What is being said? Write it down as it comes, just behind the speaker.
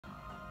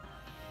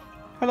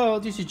Hello,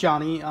 this is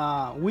Johnny.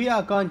 We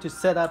are going to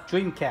set up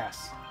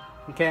Dreamcast.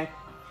 Okay,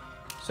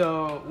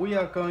 so we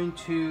are going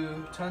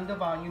to turn the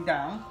volume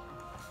down,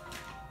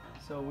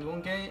 so we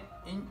won't get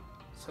in,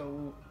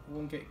 so we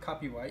won't get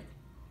copyright.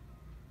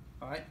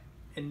 All right,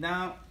 and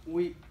now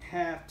we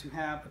have to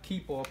have a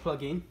keyboard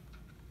plug-in.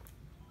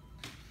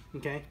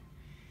 Okay,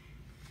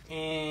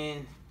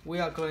 and we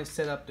are going to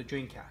set up the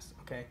Dreamcast.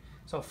 Okay,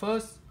 so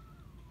first,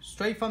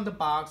 straight from the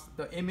box,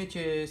 the image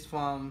is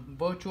from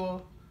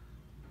Virtual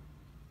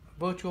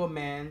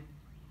Man,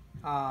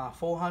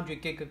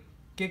 400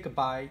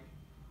 gigabyte,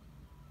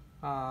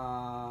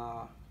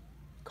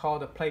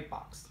 called the play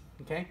box.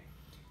 Okay,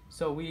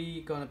 so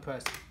we gonna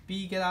press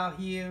B, get out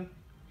here,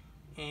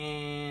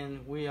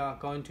 and we are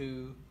going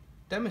to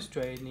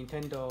demonstrate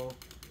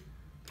Dreamcast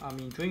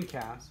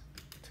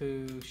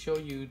to show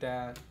you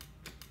that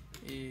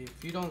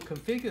if you don't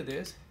configure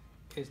this,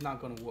 it's not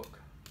gonna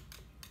work.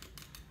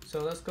 So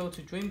let's go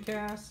to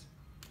Dreamcast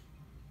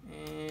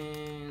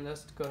and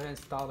let's go ahead and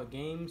start a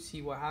game,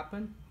 see what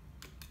happened.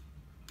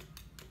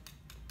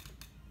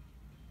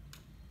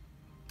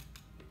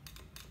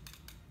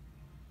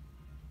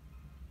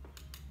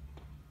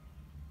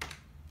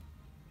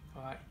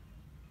 Alright,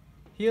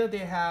 here they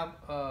have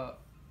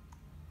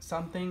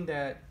something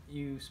that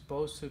you're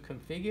supposed to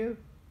configure.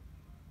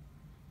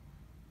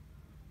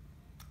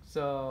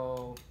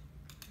 So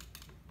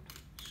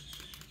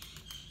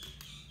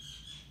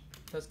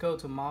let's go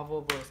to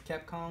Marvel vs.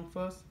 Capcom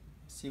first,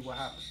 see what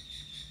happens.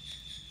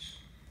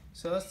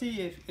 So let's see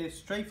if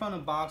straight from the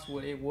box will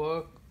it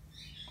work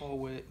or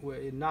will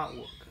it not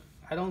work.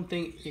 I don't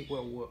think it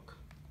will work.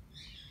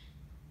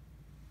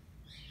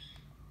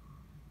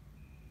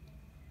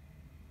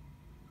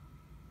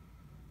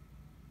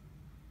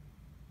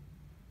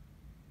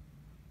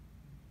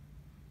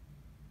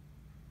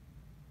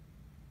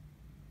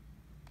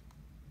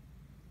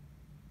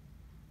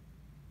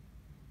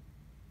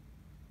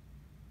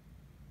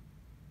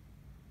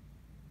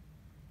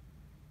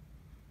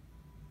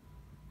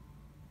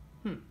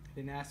 It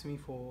didn't ask me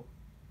for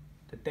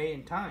the day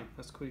and time.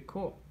 That's pretty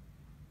cool.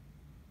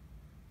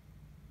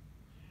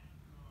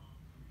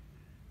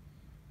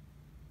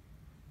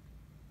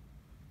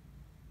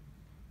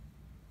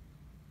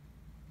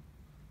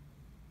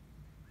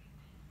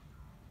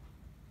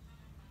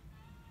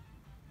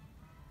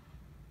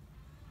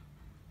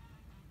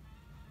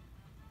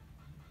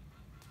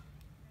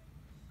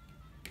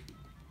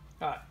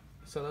 Alright,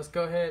 so let's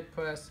go ahead and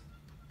press.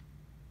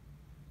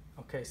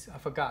 Okay, so I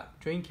forgot.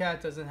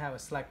 Dreamcast doesn't have a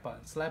select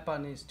button. Select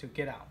button is to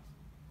get out.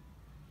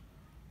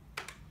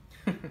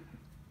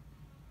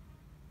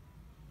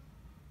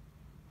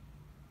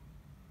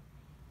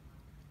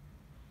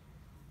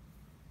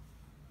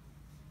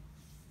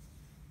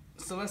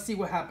 So let's see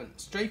what happened.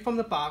 Straight from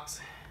the box,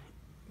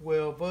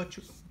 will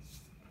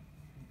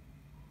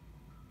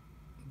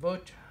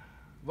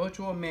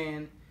Virtual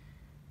Man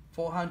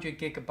 400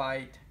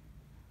 gigabyte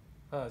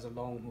is a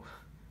long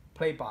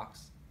play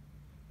box.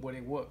 Will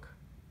it work?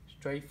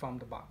 Straight from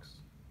the box.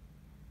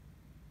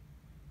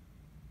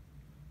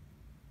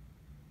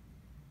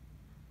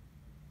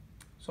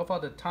 So far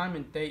the time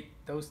and date,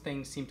 those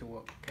things seem to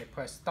work. Okay,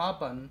 press start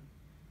button.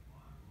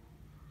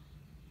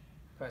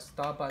 Press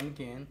start button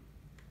again.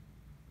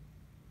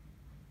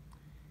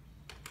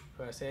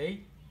 Press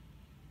A.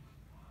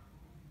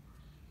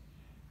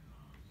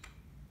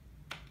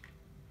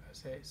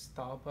 Press A,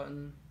 start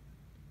button,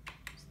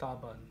 start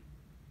button.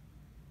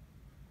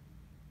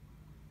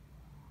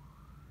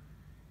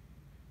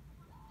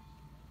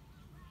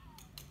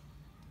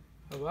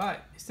 Alright,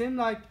 it seems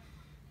like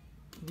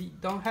we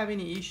don't have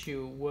any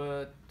issue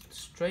with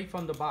straight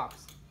from the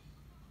box.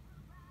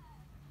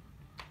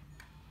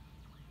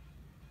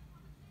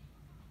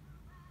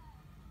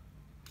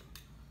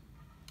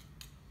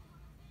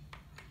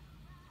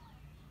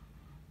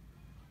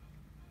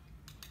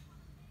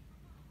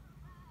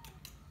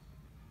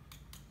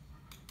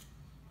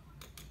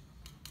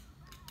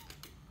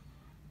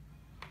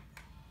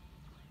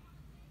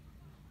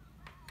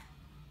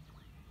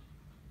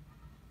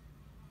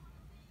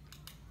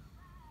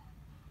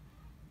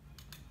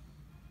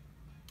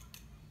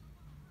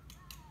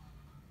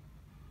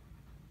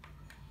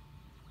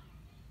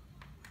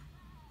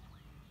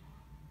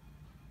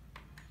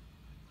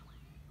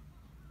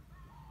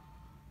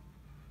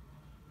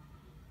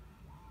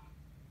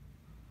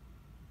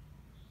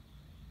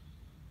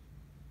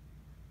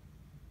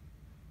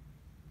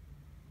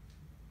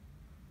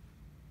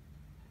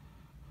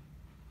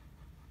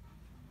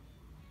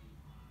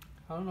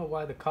 I don't know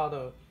why the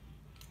color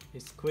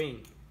is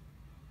green.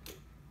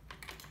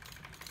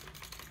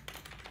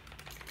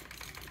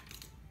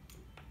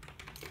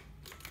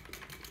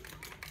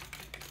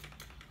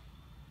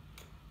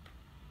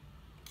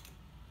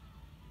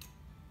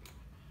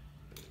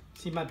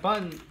 See, my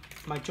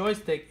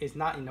joystick is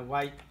not in the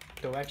right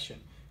direction.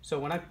 So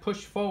when I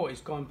push forward,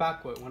 it's going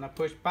backward. When I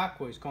push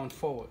backward, it's going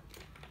forward.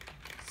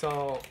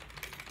 So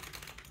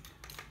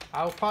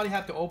I'll probably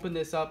have to open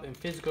this up and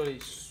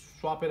physically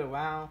swap it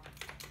around,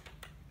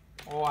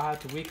 or I have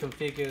to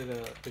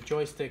reconfigure the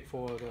joystick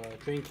for the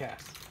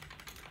Dreamcast.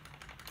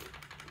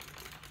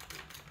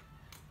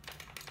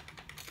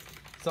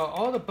 So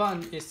all the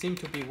buttons seem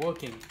to be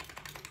working.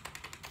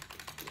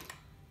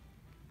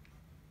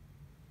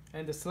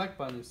 And the select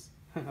buttons,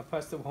 I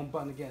press the wrong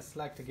button again,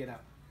 select to get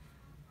out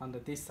on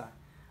this side.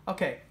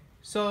 Okay,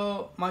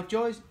 so my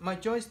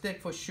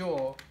joystick for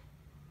sure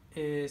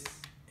is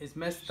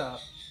messed up.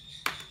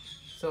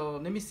 So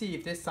let me see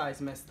if this side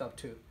is messed up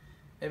too.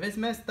 If it's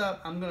messed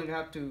up, I'm gonna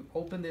have to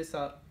open this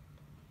up,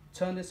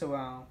 turn this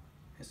around,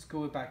 and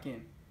screw it back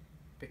in.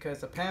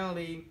 Because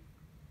apparently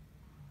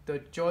the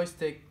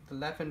joystick, the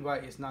left and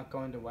right, is not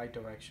going the right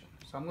direction.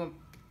 So I'm gonna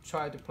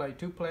try to play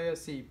 2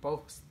 players, see if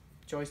both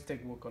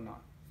joystick work or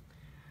not.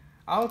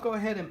 I'll go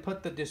ahead and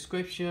put the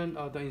description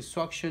of the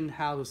instruction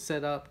how to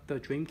set up the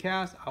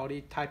Dreamcast. I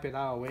already typed it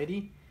out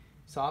already.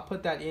 So I'll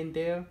put that in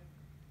there.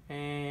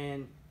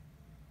 And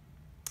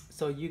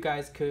so you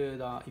guys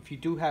could, if you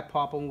do have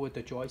problem with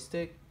the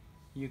joystick,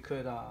 you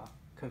could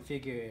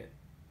configure it.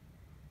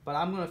 But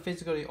I'm going to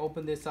physically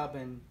open this up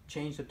and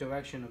change the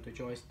direction of the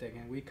joystick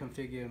and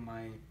reconfigure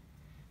my,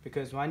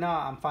 because right now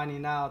I'm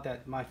finding out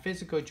that my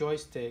physical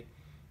joystick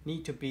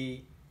need to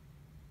be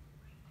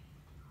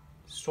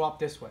swapped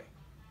this way.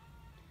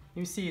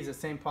 You see it's the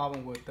same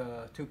problem with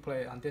the 2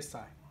 player on this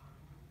side.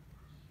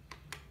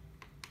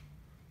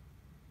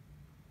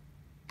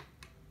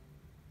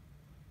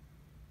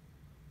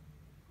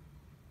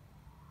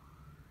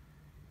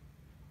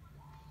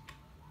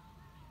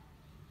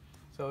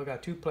 So we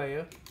got 2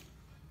 player.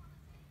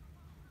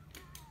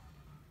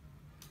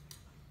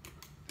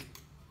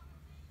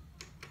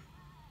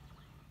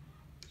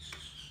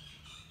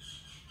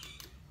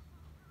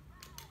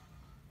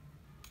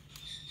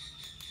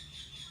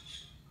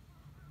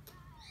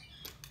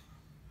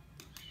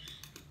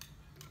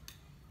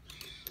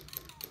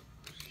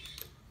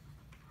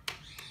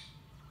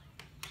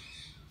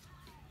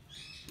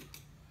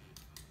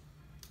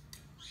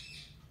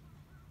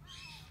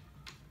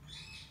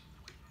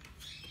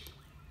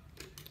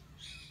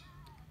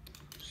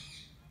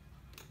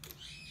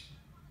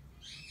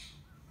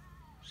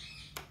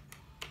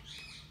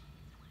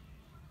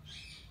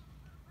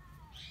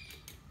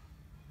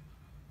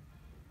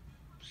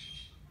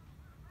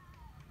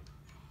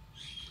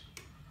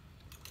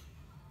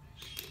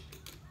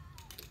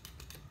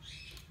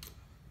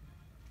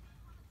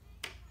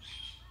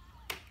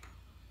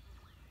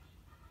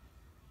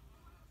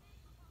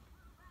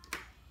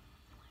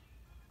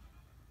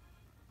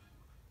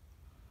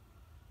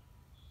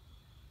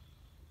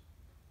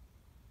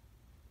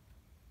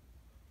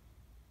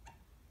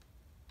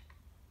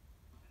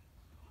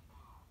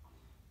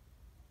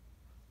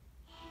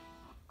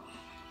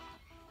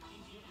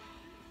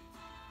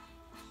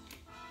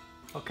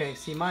 Okay,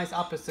 see mine's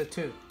opposite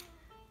too.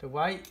 The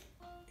right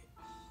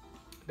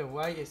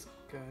is,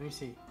 let me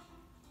see.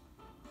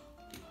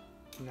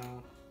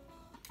 No.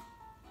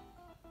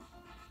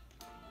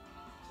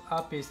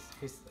 Up is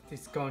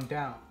going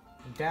down.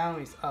 And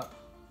down is up.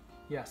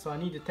 Yeah, so I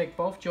need to take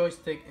both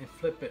joystick and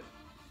flip it.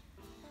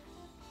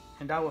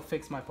 And that will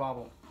fix my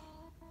problem.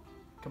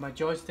 Because my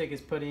joystick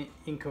is put in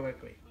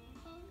incorrectly.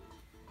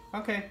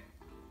 Okay.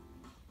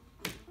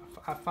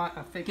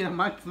 I figured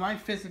my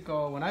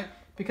physical,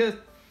 because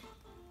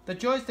the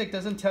joystick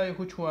doesn't tell you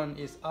which one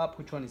is up,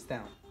 which one is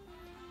down.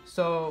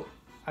 So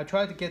I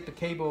tried to get the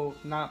cable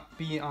not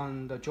be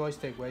on the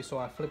joystick way, so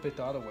I flip it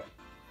the other way.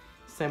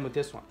 Same with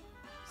this one.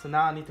 So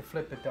now I need to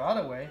flip it the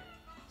other way,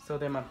 so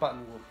then my button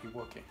will be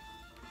working.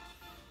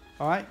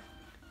 Alright,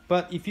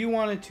 but if you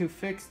wanted to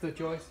fix the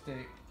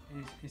joystick,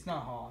 it's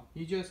not hard.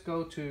 You just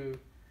go to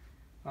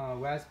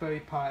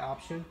Raspberry Pi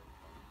option.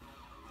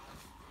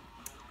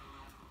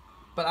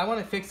 But I want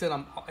to fix it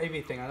on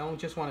everything. I don't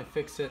just want to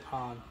fix it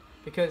on,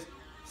 because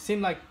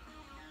seemed like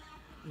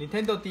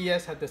Nintendo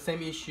DS had the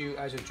same issue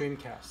as a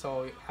Dreamcast,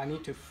 so I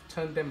need to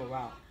turn them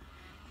around.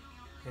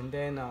 And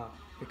then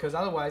because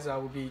otherwise I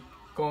would be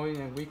going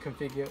and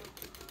reconfigure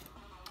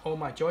all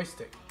my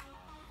joystick.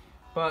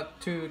 But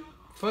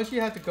first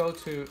you have to go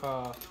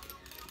to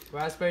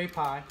Raspberry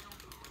Pi.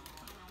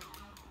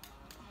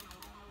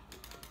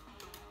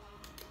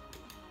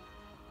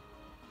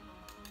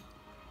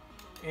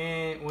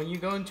 And when you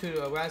go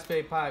into a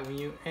Raspberry Pi, when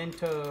you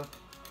enter,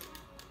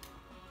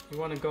 you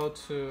want to go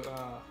to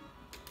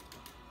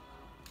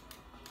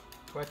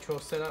Retro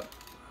Setup.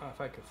 If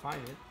I could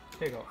find it.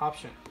 Here you go,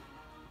 option.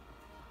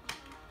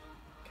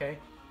 Okay.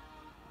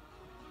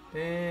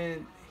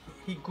 Then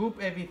he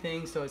grouped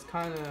everything, so it's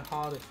kind of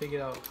hard to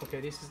figure out. Okay,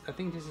 I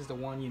think this is the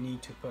one you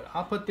need to put.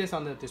 I'll put this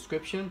on the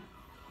description.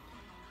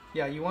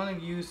 Yeah, you want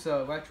to use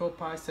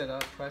RetroPie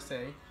Setup. Press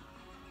A.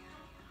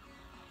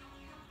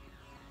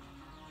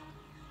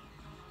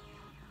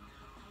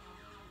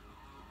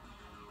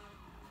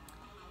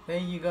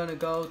 Then you're gonna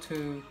go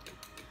to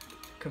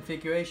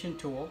configuration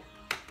tool.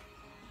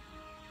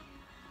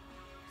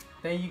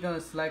 Then you're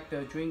gonna select the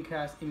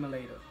Dreamcast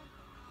Emulator.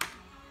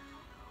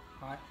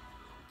 Alright.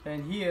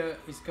 Then here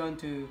it's going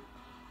to,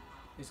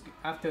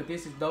 after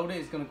this is loaded,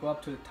 it's gonna go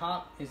up to the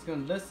top. It's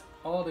gonna list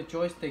all the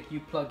joystick you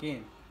plug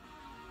in.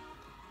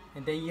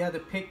 And then you have to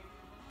pick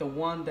the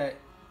one that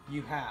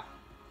you have.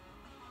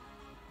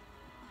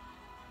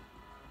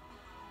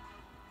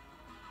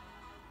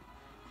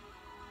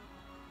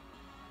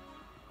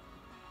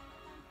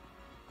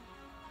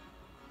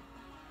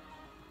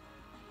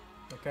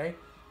 Okay,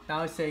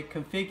 now it say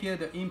configure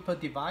the input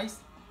device.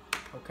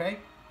 Okay,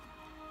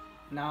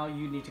 now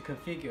you need to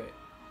configure it.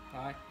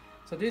 Alright,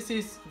 so this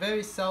is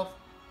very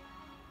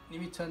let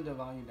me turn the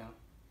volume down.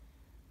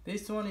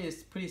 This one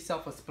is pretty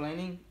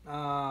self-explaining.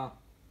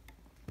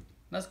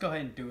 Let's go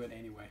ahead and do it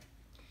anyway.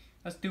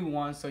 Let's do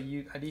one so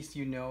you at least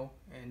you know,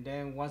 and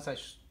then once I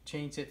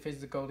change it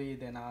physically,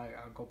 then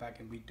I'll go back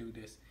and redo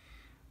this.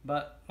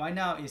 But right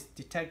now it's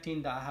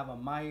detecting that I have a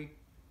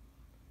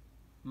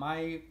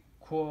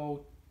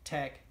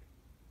Microtech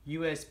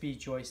USB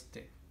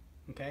joystick.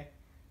 Okay,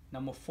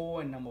 number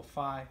 4 and number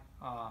 5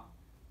 are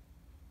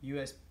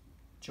USB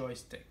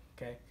joystick.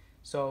 Okay,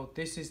 so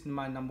this is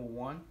my number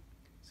 1.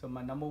 So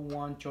my number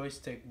 1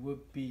 joystick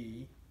would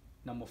be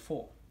number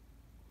 4.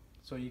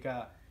 So you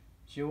got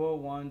 0,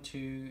 1,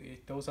 2,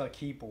 those are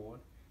keyboard.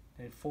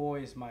 Then 4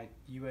 is my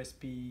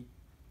USB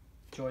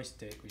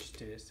joystick, which is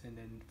this, and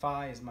then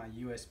 5 is my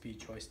USB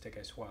joystick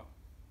as well.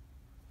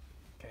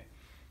 Okay,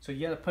 so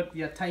you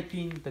gotta type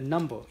in the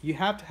number. You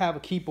have to have a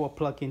keyboard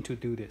plug-in to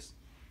do this.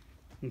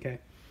 Okay,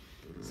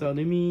 so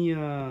let me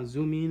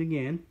zoom in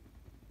again.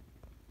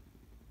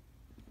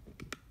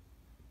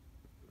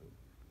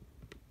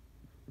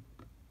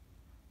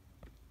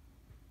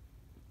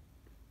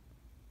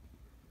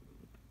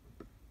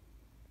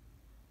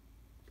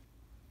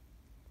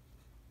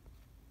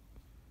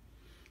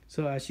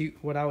 So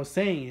what I was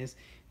saying is,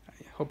 I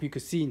hope you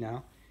could see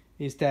now,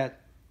 is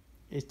that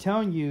it's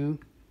telling you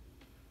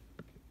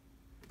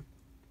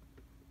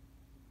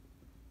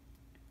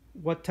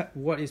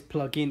what is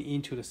plugged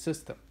into the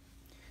system.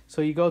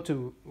 So you go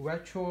to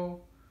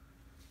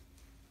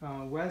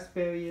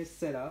Raspberry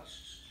Setup.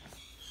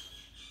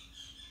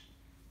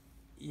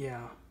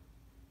 Yeah,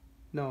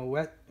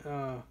 no,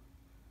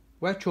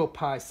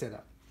 RetroPie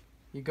Setup.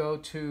 You go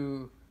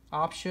to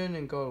Option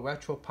and go to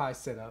RetroPie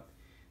Setup.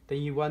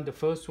 Then you run the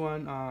first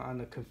one on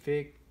the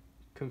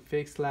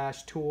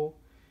config/tool.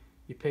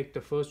 You pick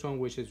the first one,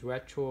 which is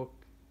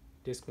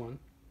this one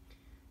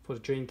for the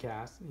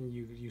Dreamcast, and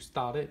you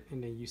start it,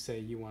 and then you say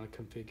you want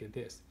to configure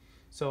this.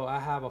 So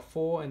I have a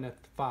 4 and a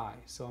 5,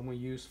 so I'm going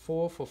to use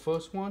 4 for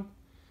first one.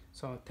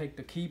 So I'll take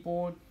the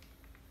keyboard,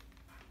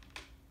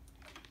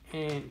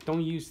 and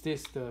don't use the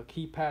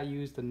keypad,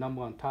 use the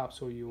number on top.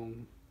 So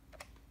you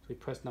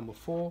press number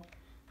 4,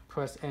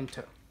 press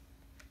enter.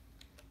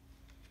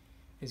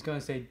 It's going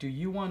to say, do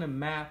you want to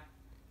map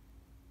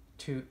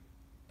to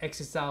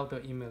access out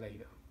the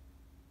emulator?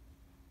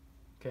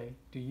 Okay,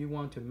 do you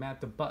want to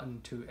map the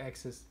button to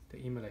access the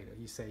emulator?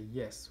 You say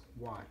yes,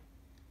 Y,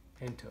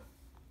 enter.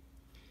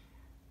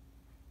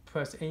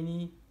 Press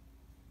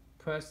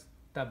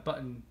that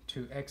button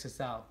to access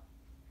out.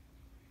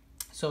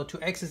 So to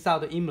access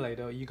out the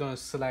emulator, you're going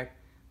to select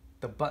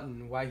the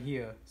button right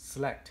here,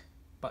 select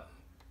button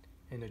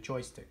in the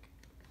joystick.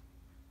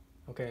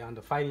 Okay, on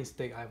the fighting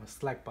stick, I have a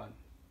select button.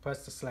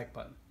 Press the select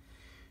button.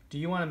 Do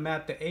you want to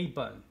map the A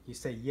button? You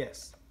say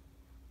yes.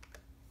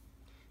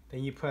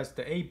 Then you press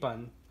the A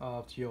button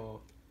of your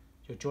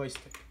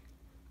joystick.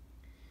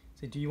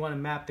 So do you want to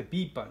map the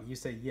B button? You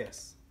say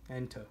yes.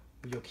 Enter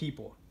with your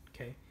keyboard.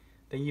 Okay.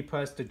 Then you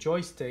press the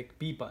joystick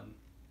B button.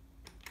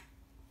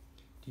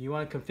 Do you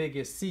want to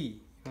configure C? You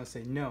want to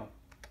say no.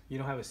 You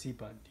don't have a C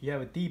button. Do you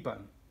have a D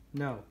button?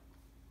 No.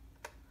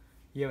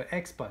 You have an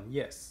X button?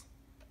 Yes.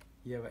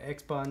 You have an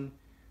X button,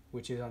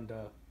 which is on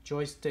the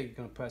joystick. You're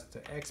going to press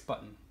the X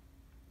button.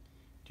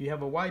 Do you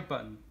have a Y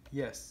button?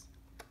 Yes.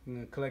 You're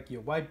going to click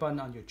your Y button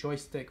on your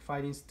joystick,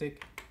 fighting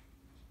stick.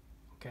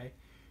 Okay.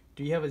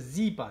 Do you have a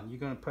Z button? You're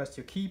going to press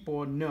your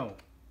keyboard no.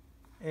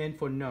 And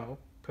for no,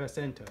 press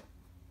enter.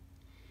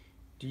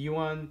 Do you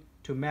want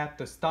to map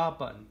the star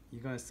button?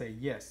 You're going to say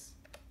yes.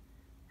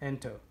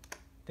 Enter.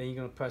 Then you're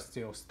going to press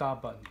your star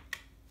button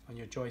on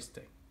your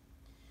joystick.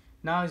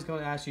 Now it's going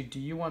to ask you, do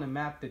you want to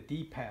map the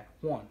D-pad?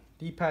 1.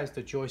 D-pad is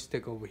the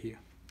joystick over here.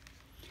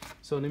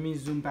 So let me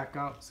zoom back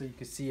out so you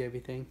can see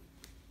everything.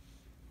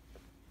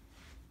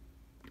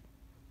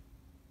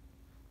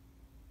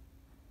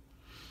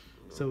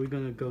 So we're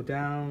going to go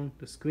down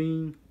the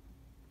screen.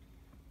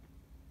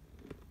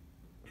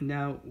 And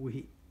now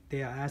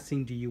they are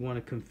asking, do you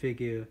want to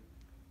configure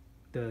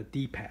the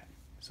D-pad?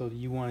 So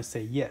you want to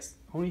say yes,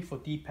 only for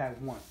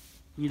D-pad 1.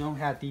 You don't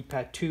have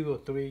D-pad 2 or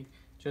 3,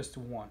 just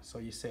 1. So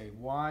you say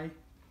Y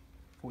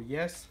for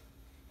yes.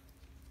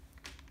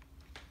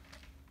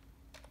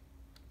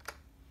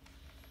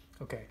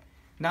 Okay,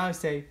 now I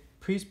say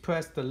please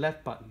press the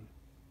left button.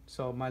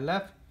 So my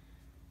left,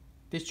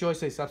 this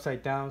joystick is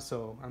upside down,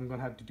 so I'm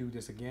gonna have to do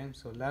this again.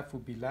 So left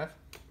would be left.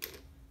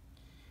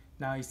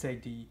 Now you say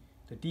the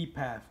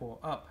D-pad for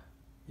up,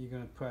 you're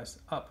gonna press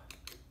up.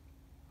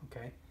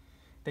 Okay,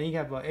 then you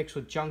have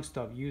extra junk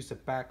stuff. Use the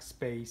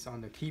backspace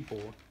on the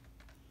keyboard,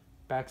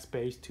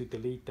 backspace to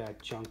delete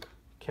that junk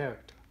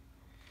character.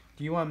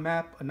 Do you want to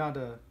map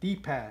another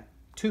D-pad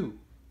 2?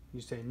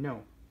 You say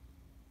no,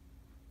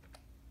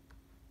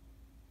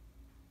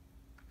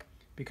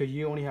 because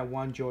you only have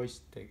 1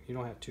 joystick, you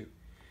don't have 2.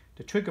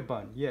 The trigger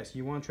button, yes,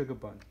 you want trigger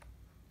button,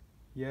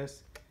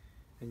 yes,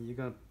 and you're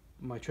gonna,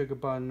 my trigger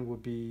button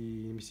would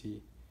be, let me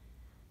see,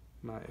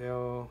 my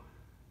L1,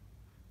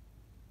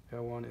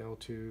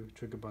 L2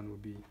 trigger button will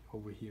be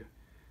over here.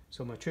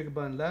 So my trigger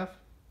button left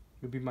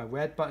will be my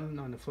red button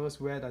on the first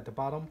red at the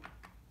bottom.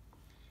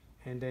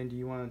 And then do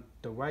you want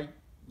the right?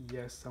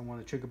 Yes, I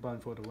want a trigger button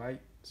for the right.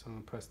 So I'm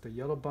gonna press the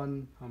yellow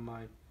button on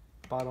my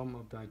bottom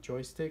of my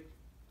joystick,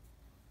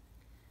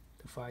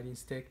 the fighting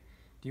stick.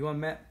 Do you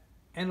want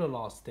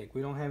analog stick?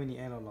 We don't have any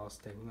analog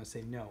stick. We're gonna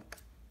say no.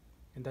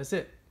 And that's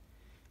it.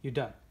 You're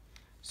done.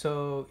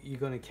 So you're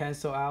gonna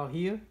cancel out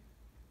here.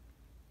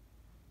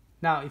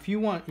 Now if you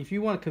want to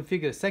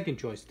configure a second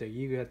joystick,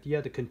 you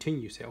have to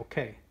continue, say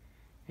okay.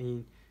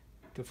 And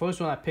the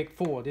first one I picked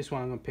 4, this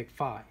one I'm gonna pick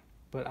 5.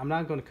 But I'm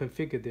not gonna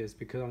configure this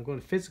because I'm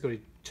gonna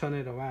physically turn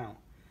it around.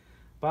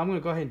 But I'm gonna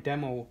go ahead and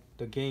demo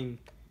the game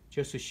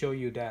just to show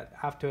you that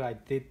after I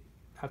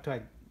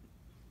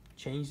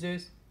change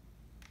this.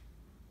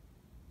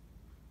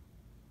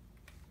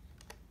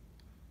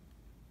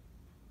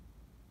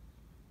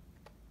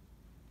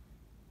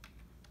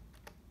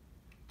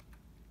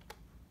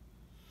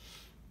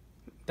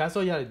 That's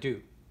all you have to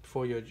do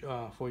for your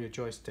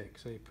joystick.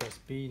 So you press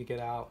B to get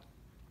out,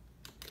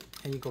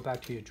 and you go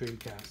back to your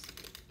Dreamcast.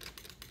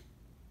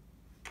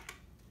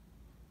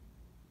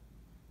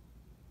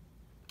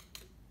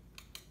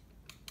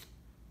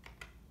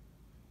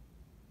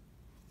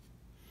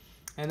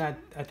 And I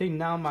think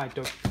now my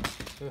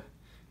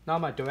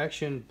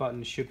direction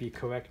button should be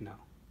correct now.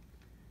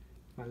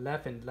 My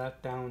left and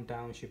left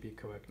down should be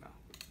correct now.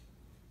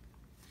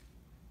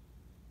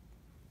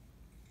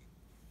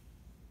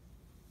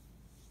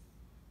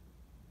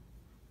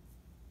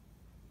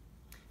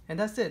 And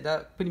that's it.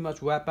 That pretty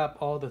much wrap up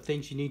all the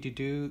things you need to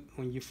do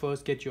when you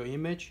first get your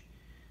image.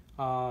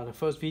 The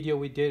first video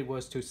we did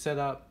was to set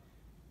up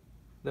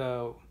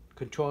the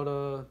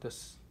controller, the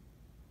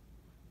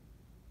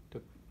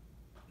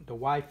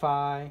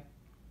Wi-Fi,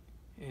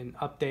 and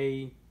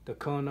update the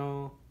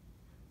kernel,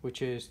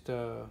 which is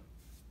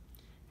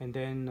and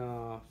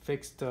then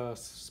fix the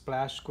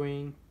splash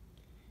screen,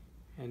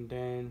 and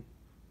then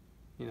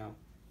all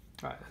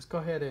right, let's go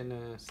ahead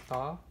and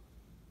start.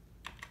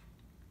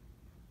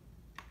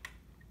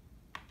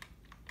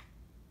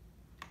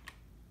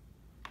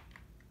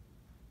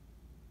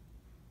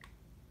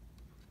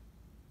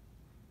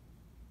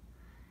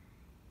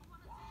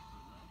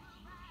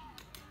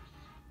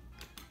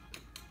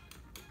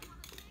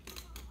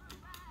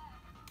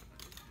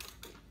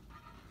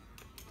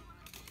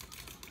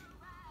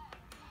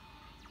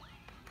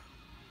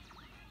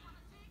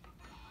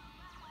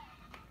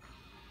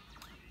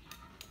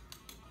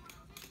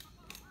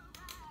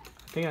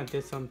 I think I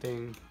did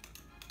something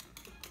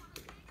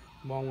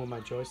wrong with my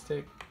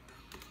joystick.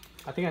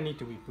 I think I need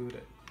to reboot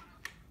it.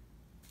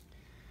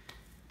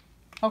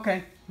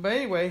 Okay, but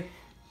anyway,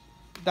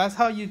 that's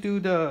how you do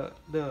the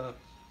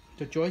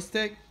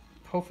joystick.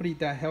 Hopefully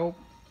that helped.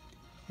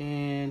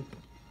 And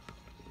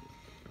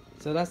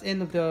so that's the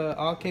end of the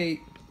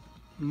arcade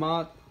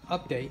mod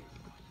update.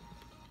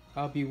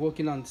 I'll be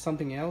working on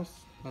something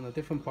else on a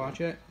different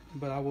project,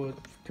 but I will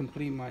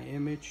complete my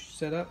image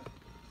setup.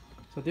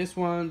 So this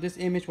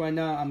image right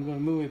now, I'm going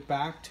to move it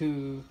back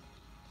to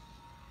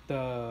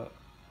the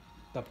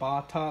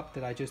bar top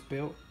that I just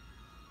built.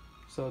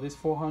 So this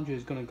 400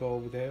 is going to go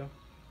over there.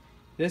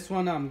 This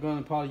one I'm going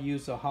to probably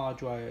use a hard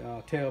drive,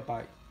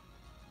 terabyte,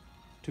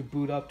 to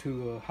boot up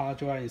to a hard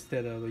drive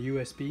instead of a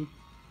USB.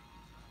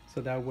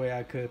 So that way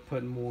I could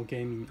put more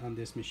gaming on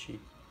this machine.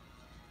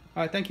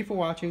 Alright, thank you for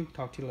watching.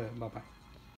 Talk to you later. Bye bye.